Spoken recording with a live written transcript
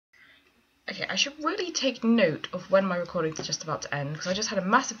Okay, I should really take note of when my recording is just about to end, because I just had a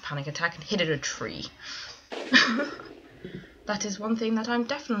massive panic attack and hit a tree. That is one thing that I'm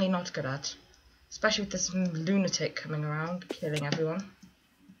definitely not good at. Especially with this lunatic coming around, killing everyone.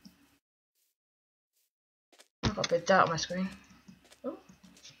 I've got a bit of dirt on my screen. Oh.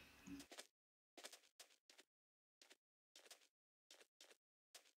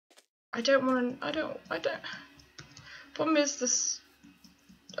 I don't want to, I don't. Problem is this,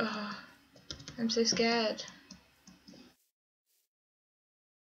 I'm so scared.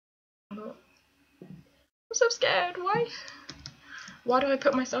 I'm so scared, why? Why do I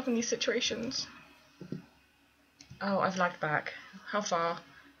put myself in these situations? Oh, I've lagged back. How far?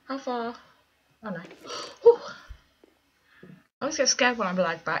 How far? Oh no. Whew. I always get scared when I'm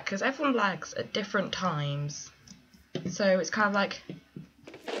lagged back because everyone lags at different times. So it's kind of like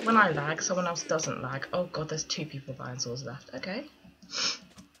when I lag, someone else doesn't lag. Oh god, there's 2 people with iron swords left. Okay.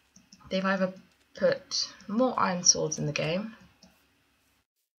 They've either put more iron swords in the game,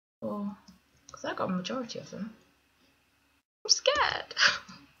 or because I've got a majority of them. I'm scared.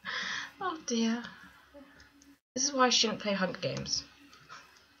 Oh dear. This is why I shouldn't play Hunger Games.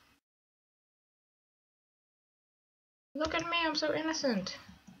 Look at me, I'm so innocent.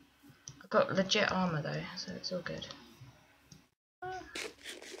 I've got legit armor though, so it's all good.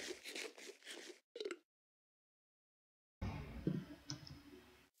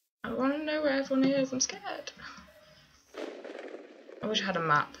 I want to know where everyone is, I'm scared. I wish I had a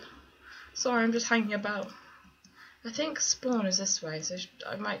map. Sorry, I'm just hanging about. I think spawn is this way, so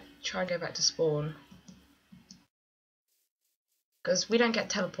I might try and go back to spawn. Because we don't get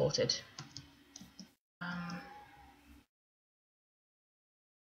teleported. I've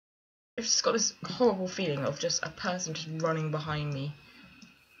just got this horrible feeling of just a person just running behind me.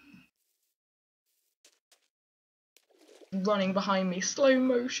 Running behind me, slow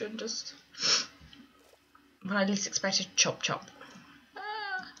motion, just when I least expected, chop chop.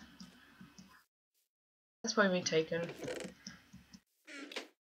 Ah. That's probably been taken.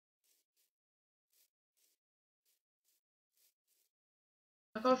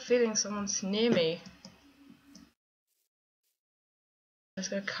 I've got a feeling someone's near me. I'm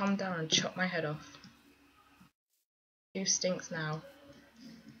just gonna come down and chop my head off. Who stinks now?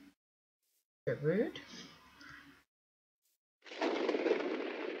 A bit rude.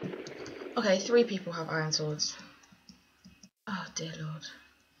 Okay, 3 people have iron swords. Oh dear lord.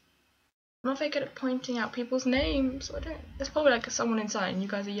 I'm not very good at pointing out people's names. There's probably like someone inside and you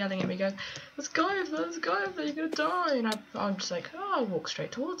guys are yelling at me going, there's a guy over there, you're gonna die. And I'm just like, oh, I'll walk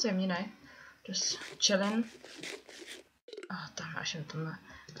straight towards him, you know. Just chilling. Oh damn it, I shouldn't have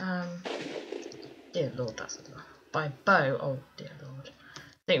done that. Dear lord, that's a lot. By bow, oh dear lord. I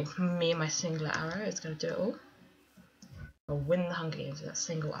think me and my singular arrow is gonna do it all. I'll win the Hunger Games with that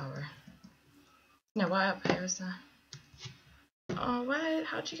single arrow. No, why up here is there? Oh,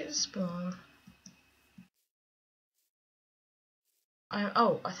 how'd you get to spawn? I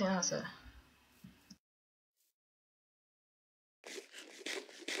think that's it.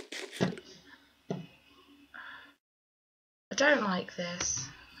 I don't like this.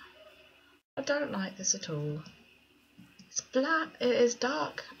 I don't like this at all. It's black, it is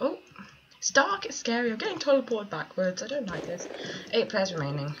dark. Oh, it's dark, it's scary. I'm getting teleported backwards. I don't like this. 8 players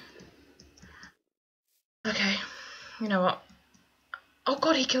remaining. Okay, you know what? Oh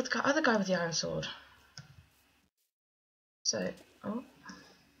god, he killed the other guy with the iron sword. So, oh.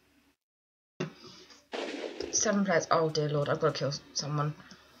 7 players. Oh dear lord, I've got to kill someone.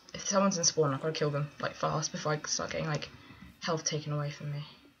 If someone's in spawn, I've got to kill them like fast before I start getting like health taken away from me.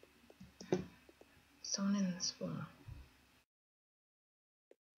 Someone in the spawn.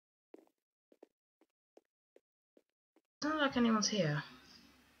 Doesn't look like anyone's here.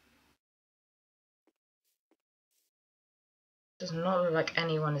 Does not look like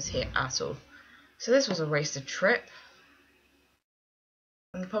anyone is here at all. So this was a wasted trip.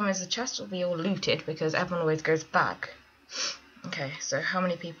 And the problem is the chest will be all looted because everyone always goes back. Okay, so how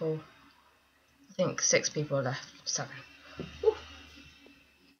many people? I think 6 people are left. 7. Ooh.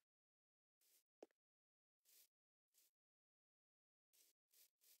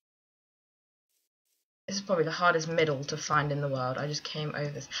 This is probably the hardest middle to find in the world. I just came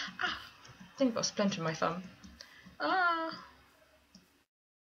over this. Ah! I think I've got a splinter in my thumb. Ah!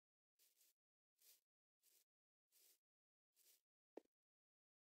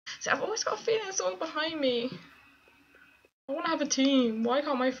 See, I've always got a feeling there's someone behind me. I want to have a team. Why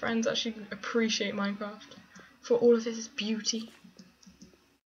can't my friends actually appreciate Minecraft for all of its beauty?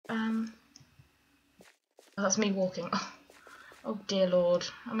 Oh, that's me walking. Oh dear lord.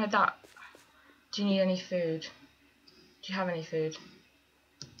 Am I that? Do you need any food? Do you have any food?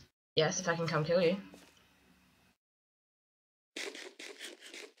 Yes, if I can come kill you.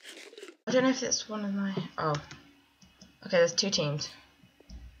 I don't know if it's one of my... Oh. Okay, there's 2 teams.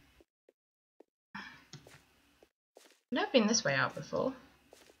 I've never been this way out before.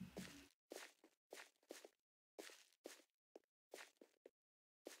 I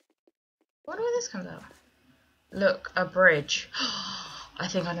wonder where this comes out. Look, a bridge. I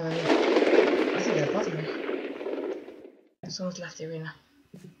think I know where they are. I think they're above me. Someone's left the arena.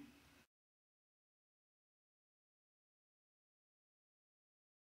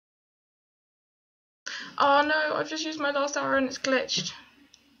 Oh no, I've just used my last arrow and it's glitched.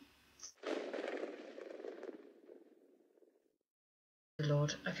 Good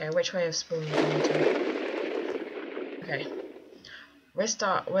lord. Okay, which way of spawn are we going to? Okay.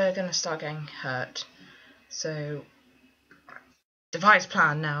 We're gonna start getting hurt. So devise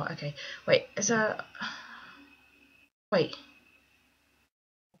plan now. Okay. Wait, is there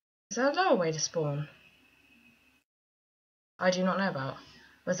a lower way to spawn? I do not know about.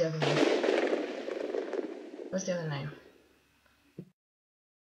 Where's the other name? Where's the other name?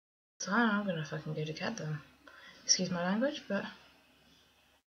 So I'm gonna fucking go to get them. Excuse my language, but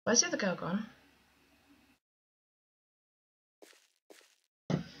where's the other girl gone?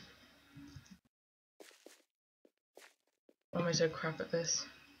 I'm so crap at this.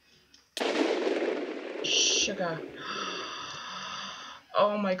 Sugar.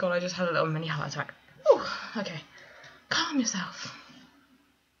 Oh my god, I just had a little mini heart attack. Ooh, okay. Calm yourself.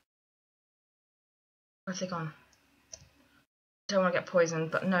 Where's they gone? I don't want to get poisoned,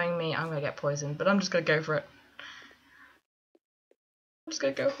 but knowing me, I'm going to get poisoned. But I'm just going to go for it. I'm just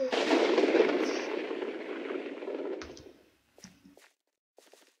going to go for it.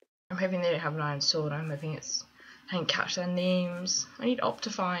 I'm hoping they don't have an iron sword. I'm hoping it's... I didn't catch their names. I need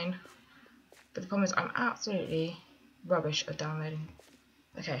Optifine. But the problem is I'm absolutely rubbish at downloading.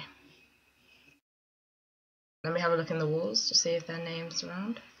 Okay. Let me have a look in the walls to see if their names are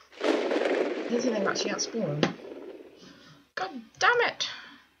around. I don't think they're actually at spawn. God damn it!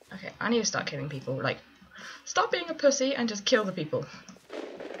 Okay, I need to start killing people. Like, stop being a pussy and just kill the people.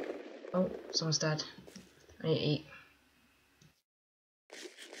 Oh, someone's dead. I need to eat.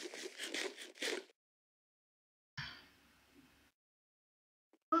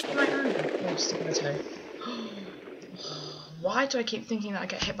 Oh, my arrow. Oh, stuck in my toe. Why do I keep thinking that I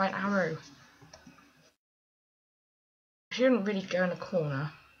get hit by an arrow? I shouldn't really go in a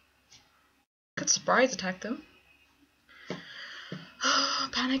corner. I could surprise attack them.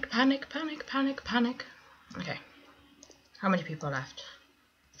 Panic, panic, panic, panic, panic. Okay. How many people are left?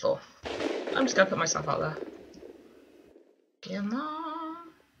 4. I'm just gonna put myself out there. Come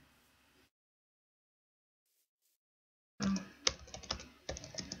on.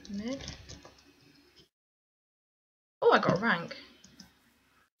 Mid. Oh, I got a rank.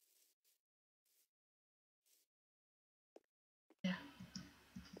 Yeah.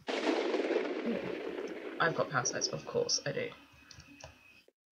 Ooh. I've got parasites, of course I do. You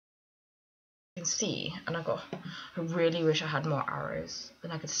can see, and I really wish I had more arrows.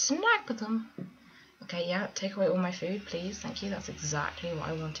 Then I could snipe them. Okay, yeah, take away all my food, please. Thank you. That's exactly what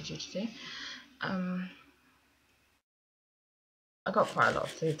I wanted you to do. I got quite a lot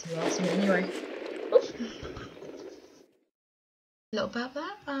of food to last me anyway. Oops. A little bit of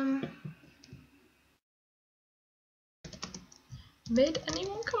that. Mid,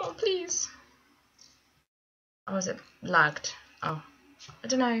 anyone? Come on, please. Oh, is it lagged? Oh, I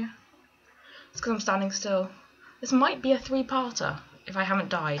don't know. It's because I'm standing still. This might be a 3-parter if I haven't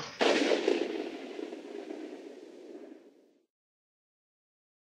died.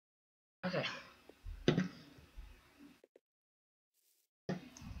 Okay.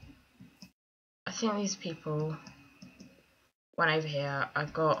 I think these people went over here.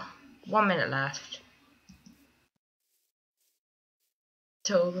 I've got 1 minute left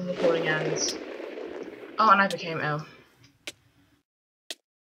till the recording ends. Oh, and I became ill.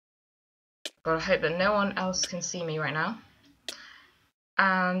 Gotta hope that no one else can see me right now.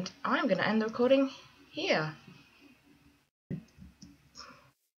 And I'm gonna end the recording here.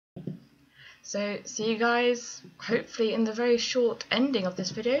 So, see you guys, hopefully in the very short ending of this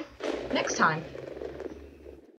video, next time.